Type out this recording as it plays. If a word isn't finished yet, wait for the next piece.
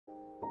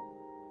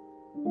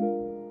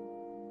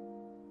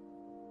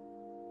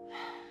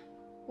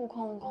悟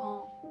空，悟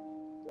空，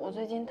我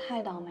最近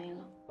太倒霉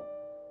了，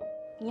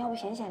你要不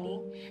显显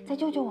灵，再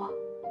救救我？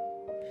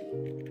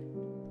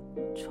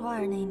初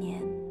二那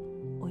年，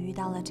我遇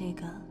到了这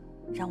个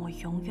让我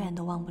永远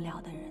都忘不了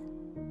的人。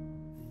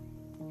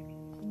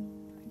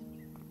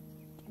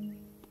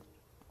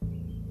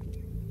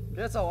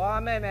别走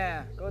啊，妹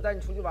妹，哥带你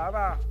出去玩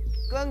玩，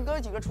跟哥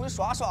几个出去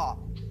耍耍。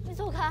你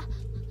走开，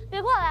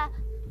别过来！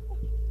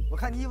我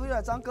看你衣服有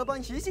点脏，哥帮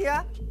你洗洗。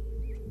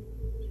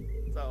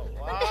走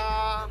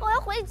啊！我要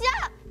回家。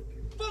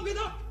放开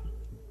他！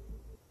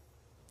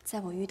在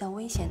我遇到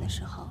危险的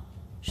时候，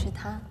是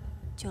他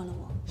救了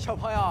我。小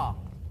朋友，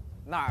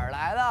哪儿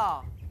来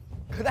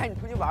的？哥带你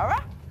出去玩玩。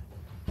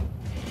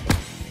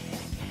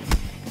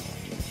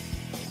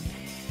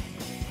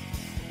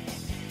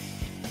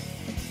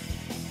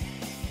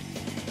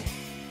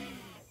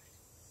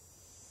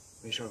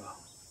没事吧？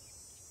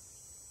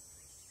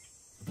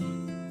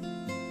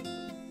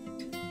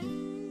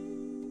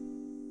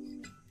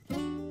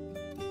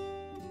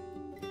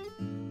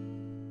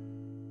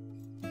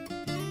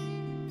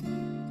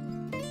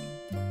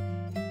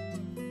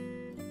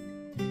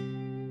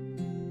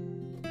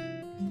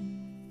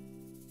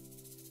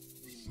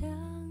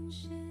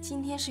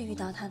今天是遇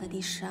到他的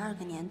第12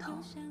个年头，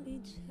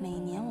每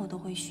年我都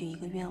会许一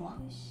个愿望，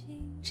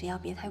只要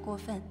别太过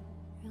分，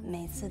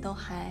每次都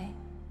还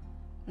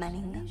蛮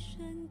灵的。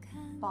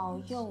保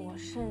佑我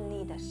顺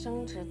利的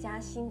升职加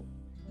薪，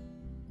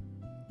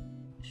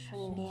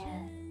顺便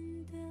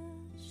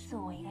赐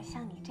我一个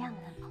像你这样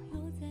的男朋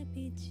友。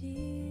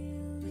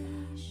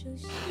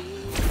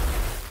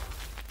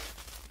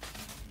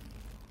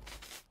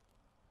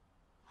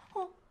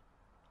哦，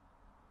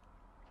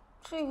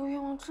这个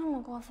愿望这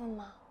么过分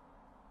吗？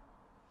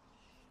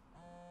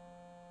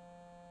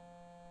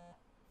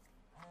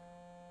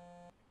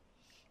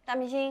大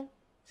明星，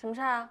什么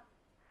事儿啊？人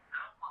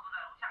货都在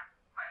楼下，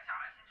快下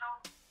来签收。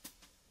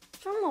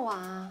这么晚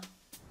啊？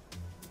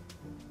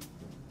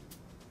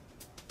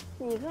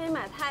你这也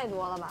买太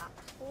多了吧？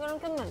一个人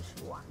根本吃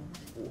不完。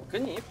我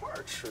跟你一块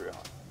儿吃啊！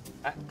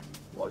哎，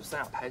我要去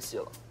三亚拍戏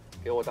了，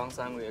给我当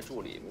3个月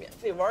助理，免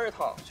费玩一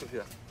趟，去不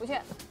去？不去，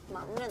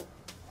忙着呢。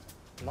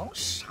忙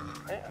啥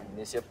呀？你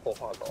那些破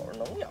画稿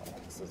能养活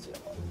自己吗？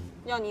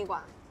要你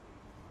管？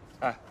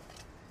哎，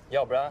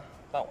要不然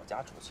搬我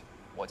家住去。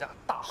我家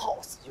大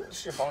house 有的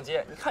是房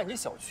间，你看你这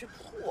小区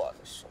破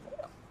的什么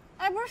呀？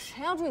哎，不是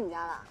谁要住你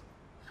家的？啊，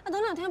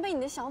等2天被你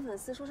的小粉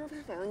丝说成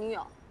是绯闻女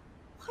友，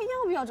还要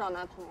不要找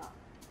男朋友？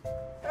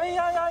哎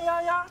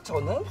呀，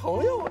找男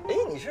朋友？哎，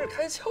你是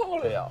开窍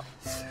了呀？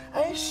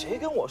哎，谁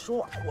跟我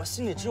说我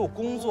心里只有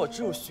工作，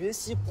只有学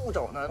习，不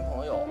找男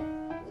朋友？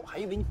我还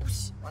以为你不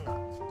喜欢男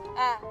的。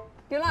哎，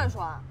别乱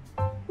说啊！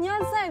你要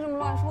是再这么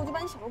乱说，我就把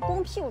你小时候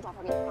光屁股照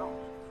片给你发过去。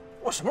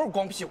我什么时候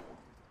光屁股？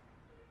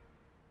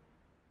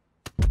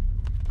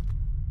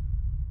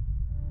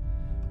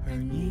而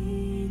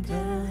你的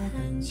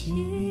痕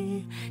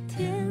迹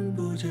填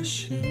补着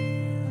时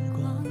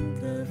光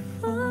的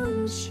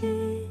缝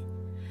隙，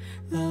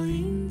烙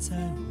印在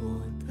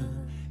我的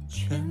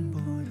全部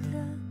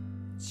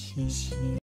的气息。